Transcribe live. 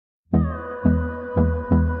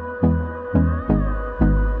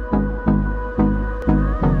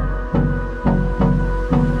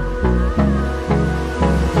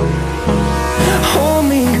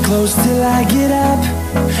close till I get up.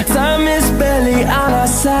 Time is barely on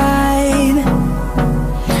our side.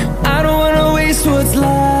 I don't wanna waste what's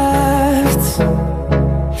left.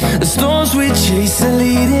 The storms we chase are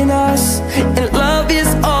leading us, and love is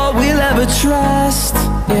all we'll ever trust.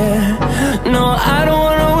 Yeah, no, I don't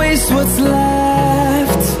wanna waste what's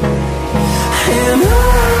left. And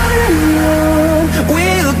on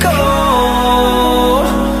we'll go,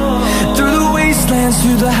 through the wastelands,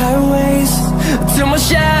 through the highways, till my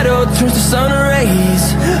shadow turns to sun rays.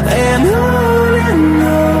 And on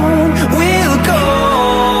we'll go,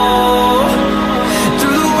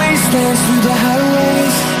 through the wastelands, through the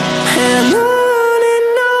highways, and on we'll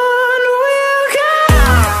go.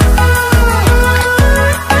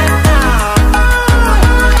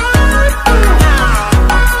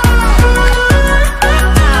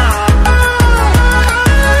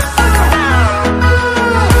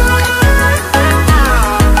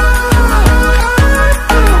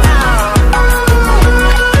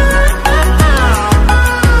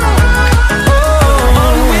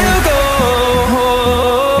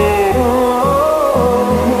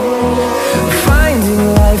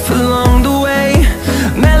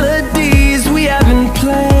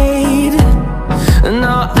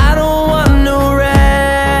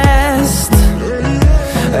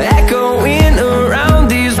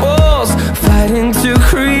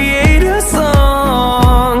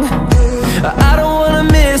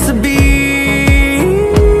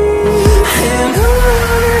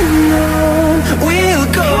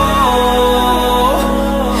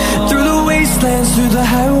 Through the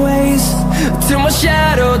highways, till my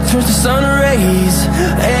shadow turns to sun rays.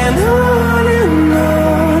 And on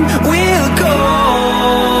we'll go,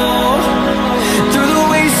 through the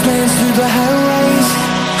wastelands, through the highways,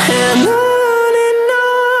 and on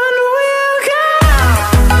we'll go.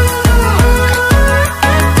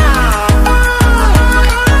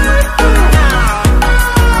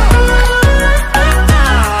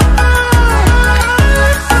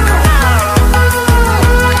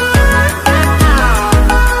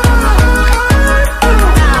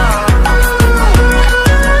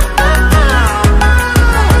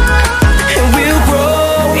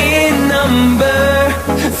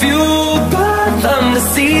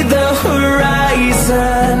 See the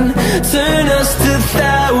horizon, turn us to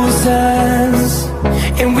thousands,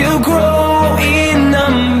 and we'll grow in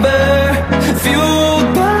number, fueled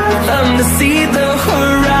by them. To see the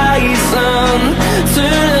horizon,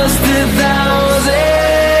 turn us to thousands,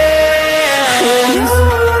 and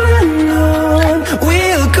on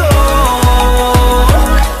we'll go,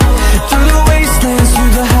 through the wastelands,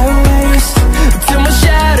 through the highways, till my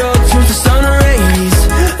shadow turns to sun rays.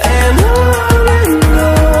 And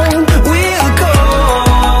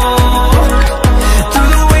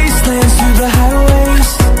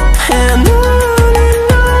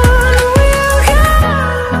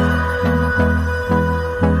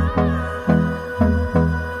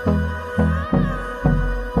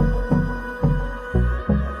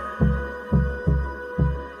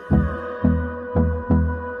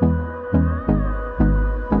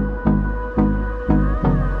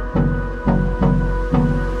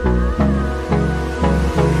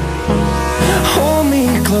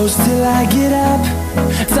close till I get up.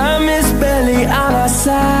 Time is barely on our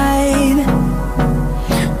side.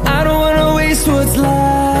 I don't wanna waste what's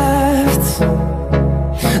left.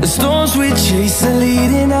 The storms we chase are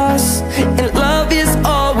leading us, and love is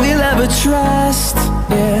all we'll ever trust.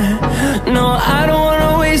 Yeah, no, I don't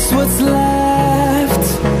wanna waste what's left.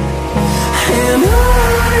 And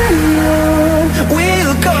on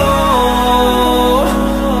we'll go,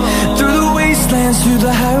 through the wastelands, through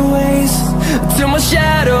the highways, till my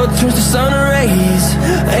shadow turns to sun rays.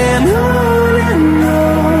 And on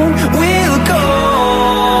we'll go,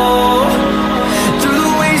 through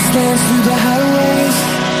the wastelands, through the highways,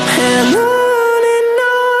 and on.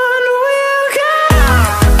 We'll go.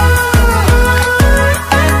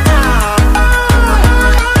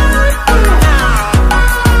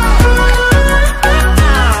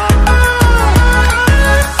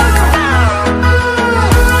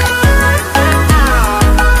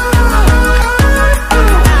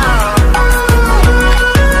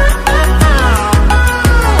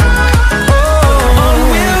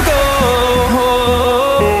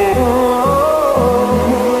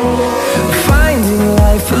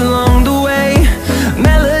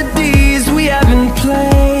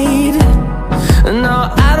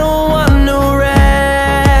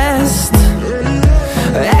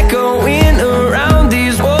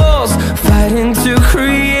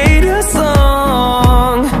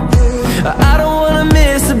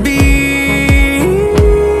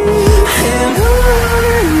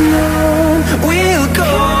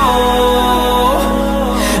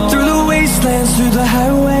 through the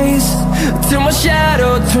highways till my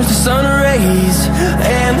shadow turns to sun rays.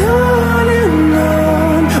 And on